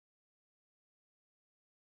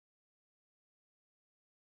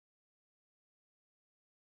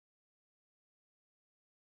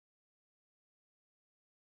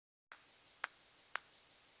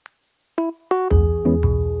Hi,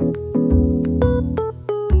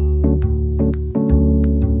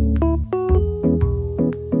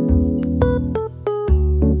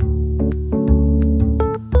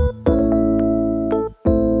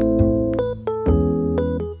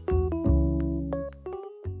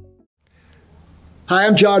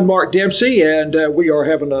 I'm John Mark Dempsey, and we are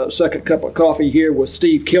having a second cup of coffee here with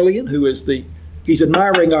Steve Killian, who is he's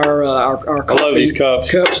admiring our coffee. I love these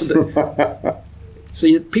cups.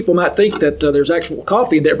 See, people might think that there's actual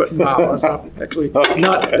coffee in there, but no, it's not actually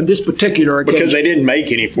not in this particular occasion. Because they didn't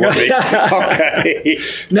make any for me. Okay.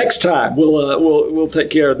 Next time we'll take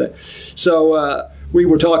care of that. So we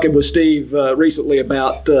were talking with Steve recently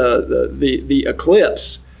about the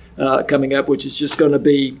eclipse coming up, which is just going to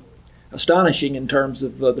be astonishing in terms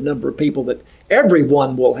of the number of people that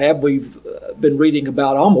everyone will have. We've been reading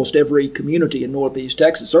about almost every community in Northeast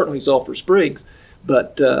Texas, certainly Sulphur Springs,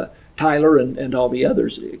 but Tyler and all the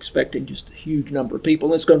others expecting just a huge number of people.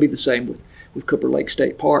 And it's going to be the same with Cooper Lake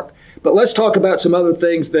State Park. But let's talk about some other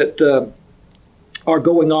things that are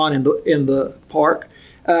going on in the park.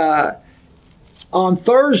 On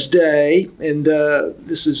Thursday, and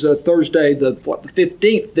this is Thursday the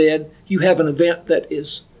 15th, then, you have an event that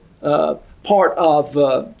is part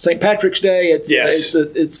of St. Patrick's Day. Yes.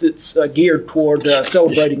 It's geared toward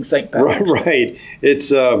celebrating St. Patrick's Day. Right.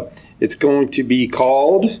 It's going to be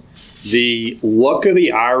called the Luck of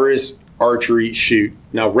the Iris Archery Shoot.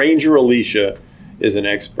 Now, Ranger Alicia is an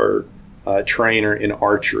expert trainer in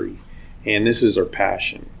archery, and this is her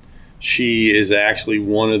passion. She is actually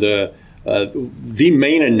one of the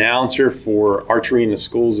main announcer for Archery in the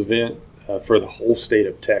Schools event for the whole state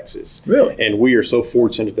of Texas. Really? And we are so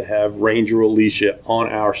fortunate to have Ranger Alicia on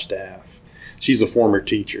our staff. She's a former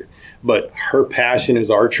teacher, but her passion is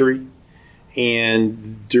archery.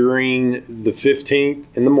 And during the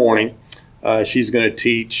 15th in the morning, she's going to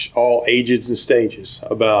teach all ages and stages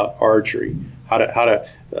about archery, how to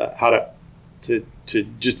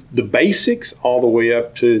just the basics all the way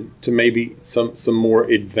up to maybe some more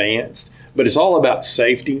advanced. But it's all about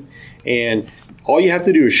safety, and all you have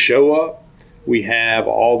to do is show up. We have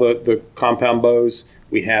all the compound bows.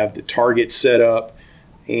 We have the target set up,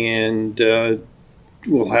 and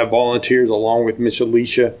we'll have volunteers along with Miss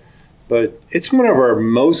Alicia. But it's one of our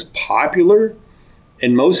most popular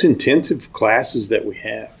and most intensive classes that we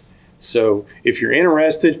have. So if you're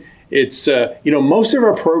interested, it's most of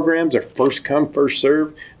our programs are first come, first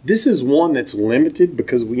serve. This is one that's limited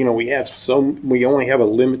because we only have a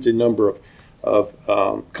limited number of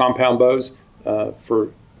compound bows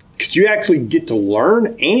because you actually get to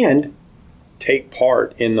learn and take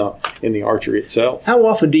part in the archery itself. How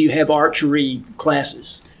often do you have archery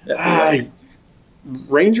classes?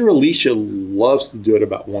 Ranger Alicia loves to do it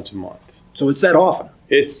about once a month. So it's that often?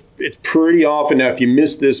 It's pretty often. Now, if you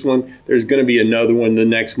miss this one, there's going to be another one the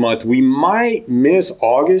next month. We might miss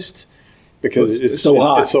August because it's so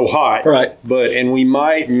hot. It's so hot, right? And we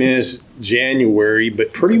might miss January,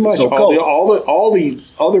 but pretty much all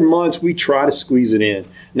these other months we try to squeeze it in.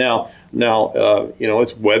 Now,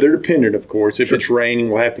 it's weather dependent, of course. If it's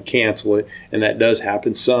raining, we'll have to cancel it, and that does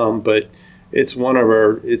happen some. But it's one of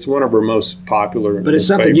our most popular. But it's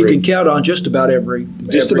something you can count on just about every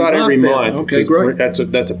month. Okay, great. That's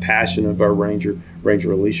a passion of our Ranger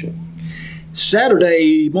Alicia.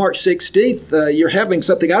 Saturday, March 16th, you're having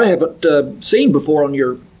something I haven't seen before on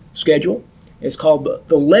your schedule. It's called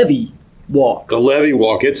the Levee Walk. The Levee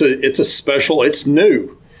Walk. It's a special. It's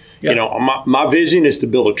new. Yeah. My vision is to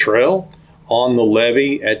build a trail on the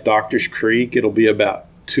levee at Doctor's Creek. It'll be about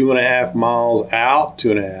 2.5 miles out,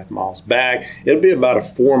 2.5 miles back. It'll be about a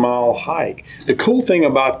 4-mile hike. The cool thing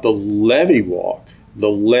about the Levee Walk, the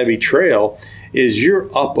Levee Trail, is you're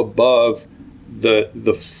up above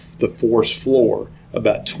the forest floor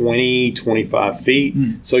about 25 feet.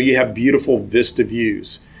 So you have beautiful vista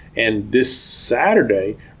views. And this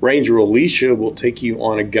Saturday, Ranger Alicia will take you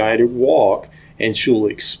on a guided walk, and she'll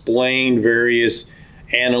explain various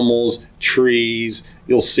animals, trees.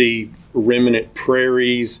 You'll see remnant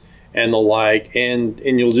prairies and the like, and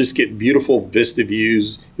you'll just get beautiful vista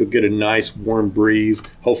views. You'll get a nice warm breeze.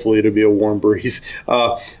 Hopefully it'll be a warm breeze.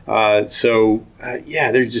 There's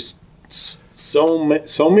just so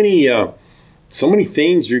many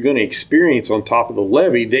things you're going to experience on top of the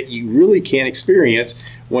levee that you really can't experience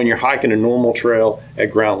when you're hiking a normal trail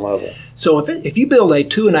at ground level. So if you build a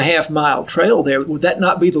 2.5-mile trail there, would that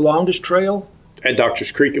not be the longest trail? At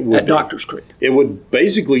Doctor's Creek, it would. At Doctor's Creek, it would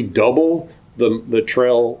basically double the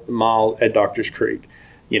trail mile at Doctor's Creek.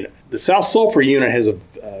 The South Sulphur unit has a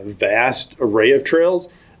vast array of trails.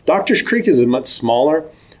 Doctor's Creek is a much smaller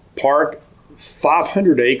park,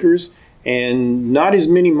 500 acres, and not as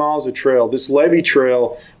many miles of trail. This levee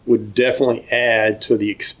trail would definitely add to the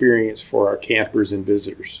experience for our campers and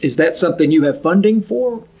visitors. Is that something you have funding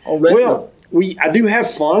for already? Well, I do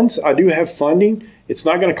have funds. I do have funding. It's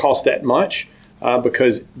not going to cost that much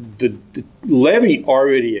because the levee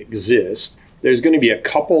already exists. There's going to be a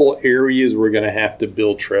couple areas we're going to have to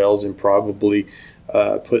build trails and probably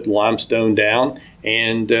put limestone down.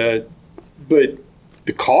 And but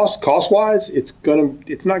the cost-wise, it's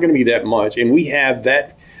not going to be that much. And we have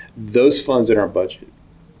those funds in our budget.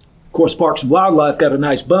 Of course, Parks and Wildlife got a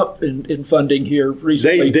nice bump in funding here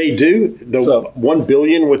recently. They do. $1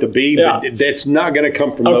 billion with a B, Yeah. but that's not going to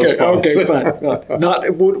come from those funds. Okay, fine.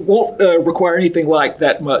 It won't require anything like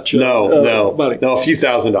that much money. No, a few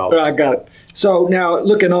 $1,000s. I got it. So now,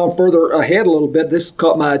 looking on further ahead a little bit, this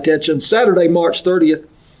caught my attention. Saturday, March 30th,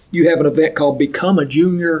 you have an event called Become a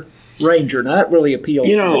Junior Ranger. Now, that really appeals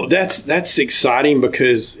to me. That's exciting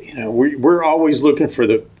because, we're always looking for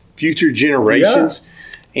the future generations. Yeah.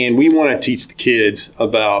 And we want to teach the kids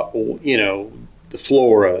about, the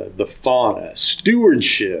flora, the fauna,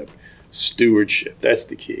 stewardship. That's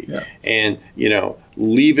the key. Yeah. And,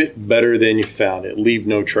 leave it better than you found it. Leave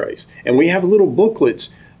no trace. And we have little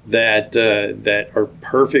booklets that are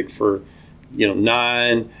perfect for,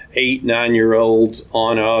 9-year-olds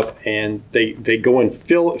on up. And they go and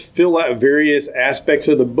fill out various aspects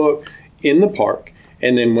of the book in the park.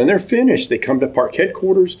 And then when they're finished, they come to park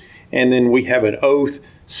headquarters. And then we have an oath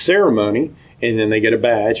ceremony, and then they get a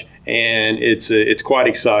badge, and it's quite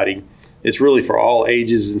exciting. It's really for all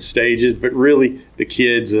ages and stages, but really the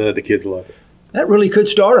kids love it. That really could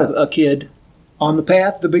start a kid on the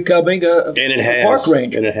path to becoming a park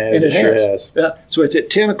ranger. And it sure has. Yeah. So it's at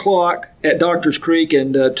 10 o'clock at Doctors Creek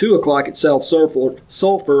and 2 o'clock at South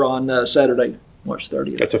Sulphur on Saturday, March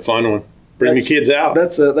 30th. That's a fun one. Bring the kids out.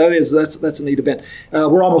 That's a neat event.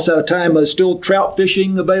 We're almost out of time. Still trout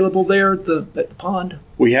fishing available there at the pond?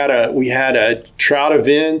 We had a trout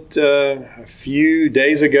event a few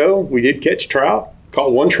days ago. We did catch trout.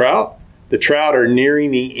 Caught one trout. The trout are nearing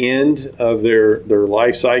the end of their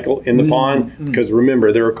life cycle in the pond because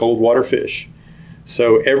remember, they're a cold water fish.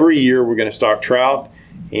 So every year we're going to stock trout,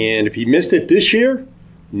 and if you missed it this year,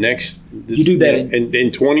 you do that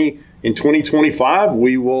in 2025,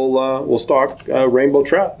 we will stock rainbow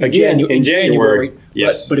trout again in January.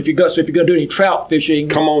 Yes, but if you're going to do any trout fishing,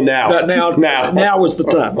 come on now. Now is the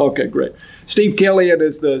time. Okay, great. Steve Killian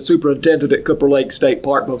is the superintendent at Cooper Lake State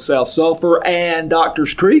Park, both South Sulphur and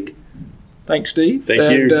Doctors Creek. Thanks, Steve.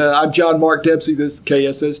 Thank you. I'm John Mark Dempsey. This is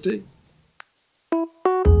KSST.